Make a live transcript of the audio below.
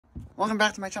Welcome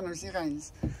back to my channel, you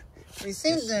guys. We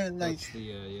seem to like. That's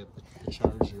the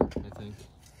charger, I think.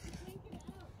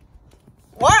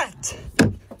 What?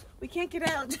 We can't get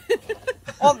out.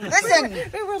 Well, listen.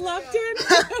 We were locked in.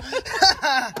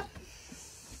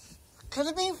 Could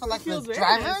it be for like the Feels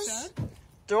driver's nice, huh?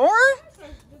 door?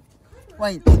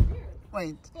 Wait.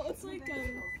 Well, it's like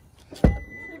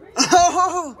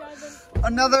Oh,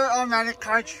 another automatic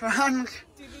car trunk.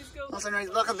 do these go? Also,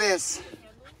 look at this.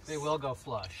 They will go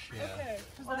flush, yeah.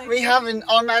 Okay. We have an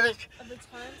automatic. Of the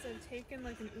times I've taken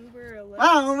like an Uber or a Lyft.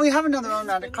 Wow, we have another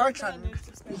automatic car trunk.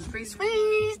 It's pretty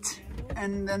sweet.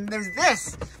 And then there's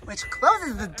this, which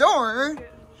closes the door.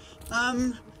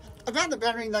 About the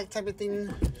battery like type of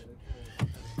thing.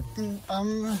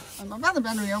 About the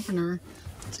battery opener.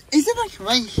 Is it like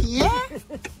right here?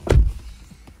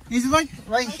 Is it like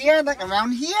right here, like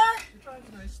around here?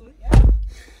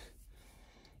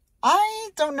 I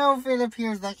don't know if it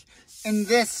appears like in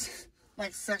this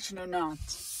like section or not.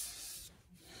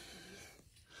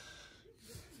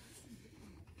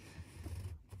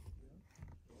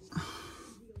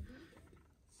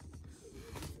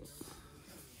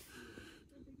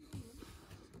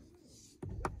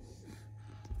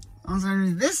 Also,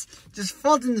 this just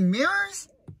folds in the mirrors.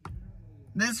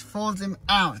 This folds them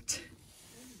out.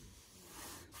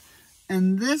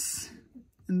 And this,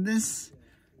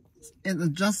 it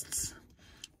adjusts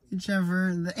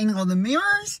whichever the angle of the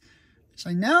mirrors, which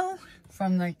I know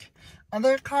from like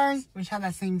other cars which have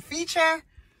that same feature.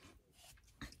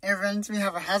 Everything, we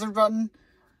have a hazard button,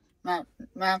 map,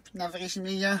 navigation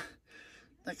media,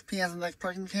 like PS and like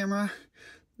parking camera.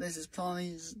 This is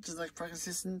probably just like park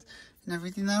assistant and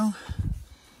everything though.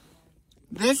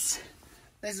 This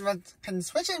is what can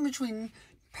switch in between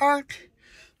park,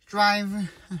 drive,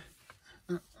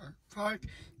 park,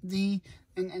 D,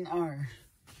 and R.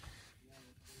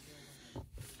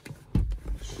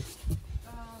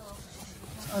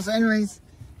 So anyways,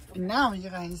 now you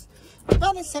guys,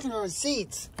 about the second row of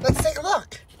seats. Let's take a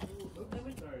look.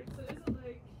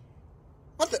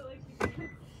 What the?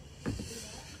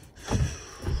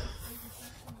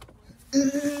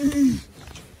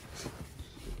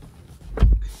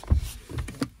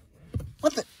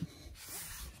 What the?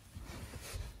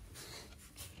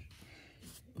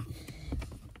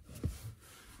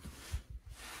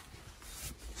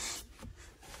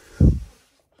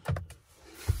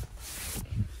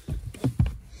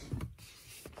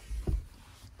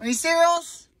 Are you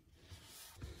serious?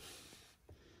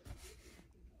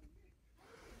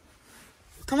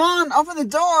 Come on, open the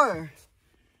door.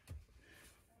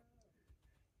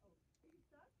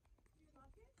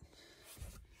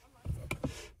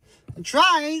 I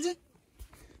tried,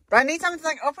 but I need something to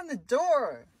like open the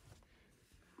door.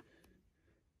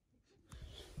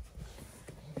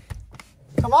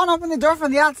 Come on, open the door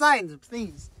from the outside,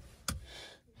 please.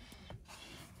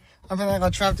 I feel like I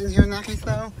got trapped in here in that case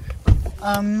though.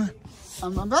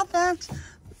 About that,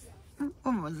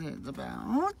 what was it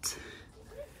about?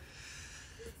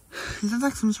 Is that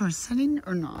like some sort of setting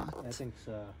or not? I think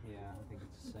so, yeah, I think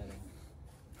it's a setting.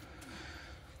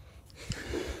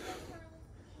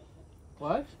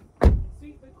 What?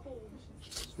 Sweet but cold.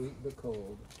 Sweet but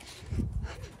cold.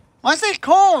 Why say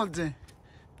cold?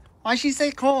 Why she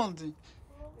say cold? It is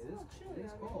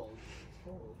cold. It's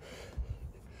cold.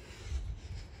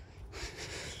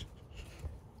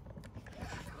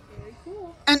 Very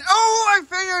cool. And oh, I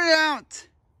figured it out!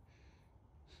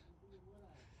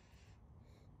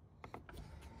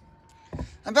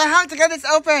 About how to get this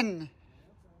open.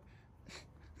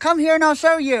 Come here and I'll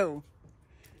show you.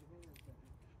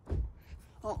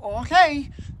 Oh, okay.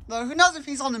 Though who knows if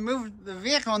he's on the move the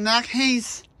vehicle in that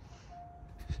case.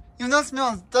 Even though it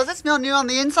smells, does it smell new on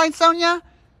the inside, Sonia?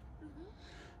 Mm-hmm.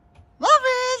 Love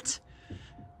it!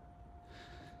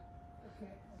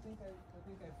 Okay, I think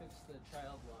I fixed the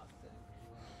child lock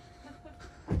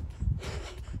thing.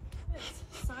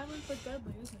 It's silent but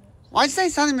deadly, isn't it? Why'd you say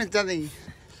something with Dudley?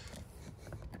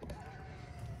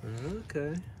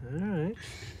 Okay, alright.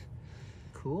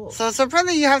 Cool. So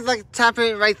apparently you have to like tap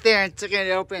it right there to get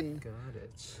it open. Got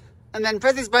it. And then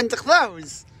press this button to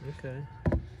close. Okay.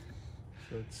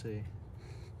 So let's see.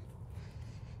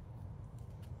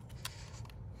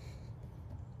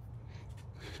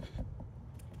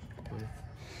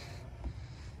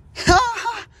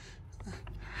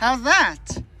 How's that?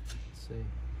 Let's see.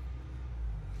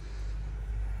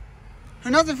 Who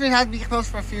knows if it had to be closed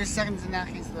for a few seconds in that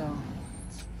case though.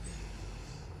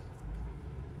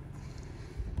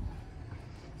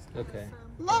 Okay.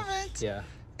 Love it. Yeah.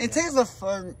 It takes a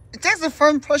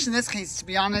firm push in this case, to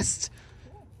be honest.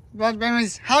 But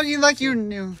anyways, how do you like your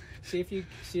new? See if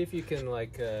you can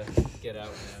like get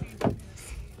out now.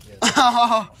 Yeah.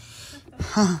 Oh.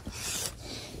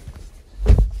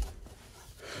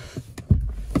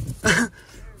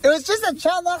 It was just a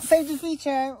child lock safety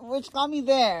feature which got me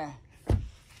there. The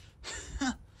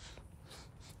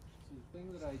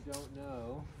thing that I don't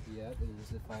know yet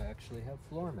is if I actually have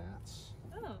floor mats.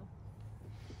 Oh.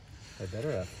 I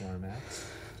better have floor mats.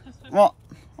 Well,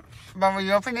 but when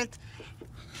you open it,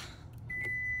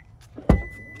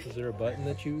 Is there a button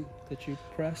that you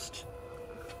pressed?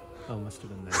 Oh, must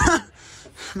have been there.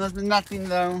 there's nothing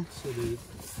though. So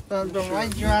the,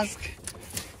 Why'd you ask?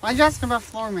 Why'd you ask about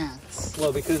floor mats?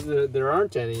 well, because there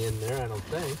aren't any in there, I don't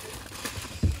think.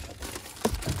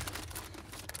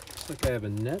 Looks like I have a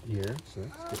net here. So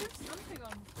that's good. There's something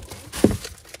on the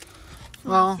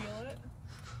floor. Well, Feel it?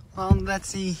 well, let's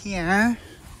see here.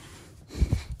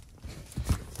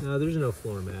 No, there's no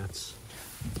floor mats.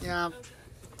 Yep.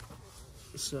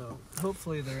 So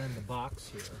hopefully they're in the box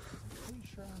here. I'm pretty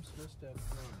sure I'm supposed to have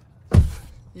floor mats.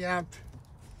 Yep.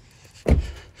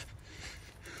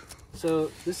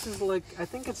 So this is like, I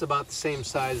think it's about the same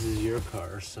size as your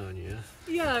car, Sonia.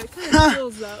 Yeah, it kind of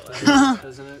feels that way.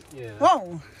 Doesn't it? Yeah.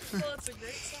 Whoa. Well, it's a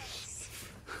great size.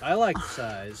 I like the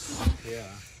size. Yeah.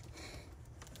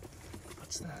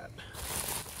 What's that?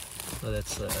 Oh,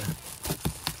 that's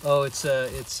oh,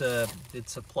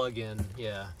 it's a plug-in.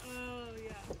 Yeah. Oh,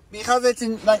 yeah. Because it's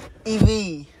in like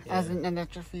EV as an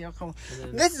electric vehicle. And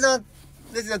then,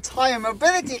 This is a tire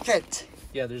mobility kit.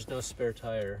 yeah, there's no spare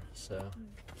tire, so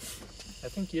I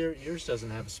think yours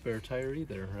doesn't have a spare tire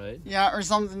either, right? Yeah, or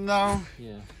something though.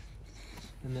 Yeah.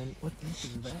 And then what the heck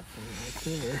is that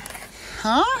thing right there?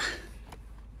 Huh?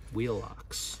 Wheel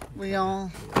locks.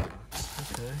 Wheel. Wheel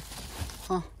locks. Okay.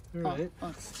 Huh. All right.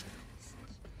 Oh.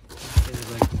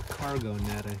 It's like a cargo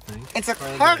net, I think. It's a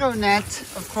cargo net,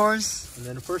 of course. And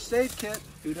then a first aid kit.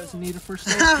 Who doesn't need a first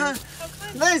aid kit?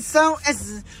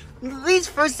 These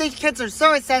first aid kits are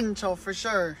so essential for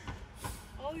sure.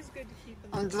 Always good to keep in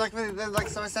mind. They're like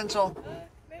so essential.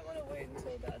 Might want to wait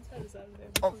until Dad's head is out of there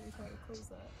before you try to close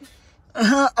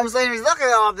that. I'm saying, look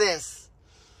at all this.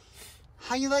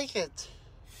 How you like it?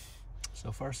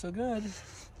 So far, so good.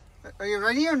 Are you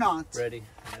ready or not? Ready.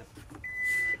 Yep.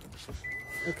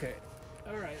 Okay.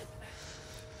 All right.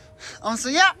 So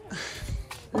yeah,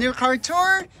 new car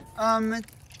tour. Thank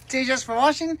you just for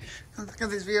watching. Give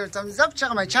this video a thumbs up. Check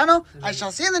out my channel. I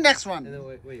shall see you in the next one. And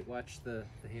then wait, watch the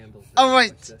handles. Oh,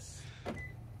 wait. Watch this.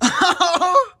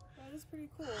 That is pretty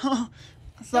cool.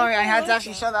 Sorry, I had to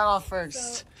actually show that off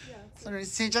first. So, yeah. So,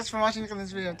 thank you just for watching. Give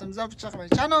this video a thumbs up. Check out my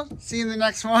channel. See you in the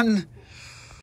next one.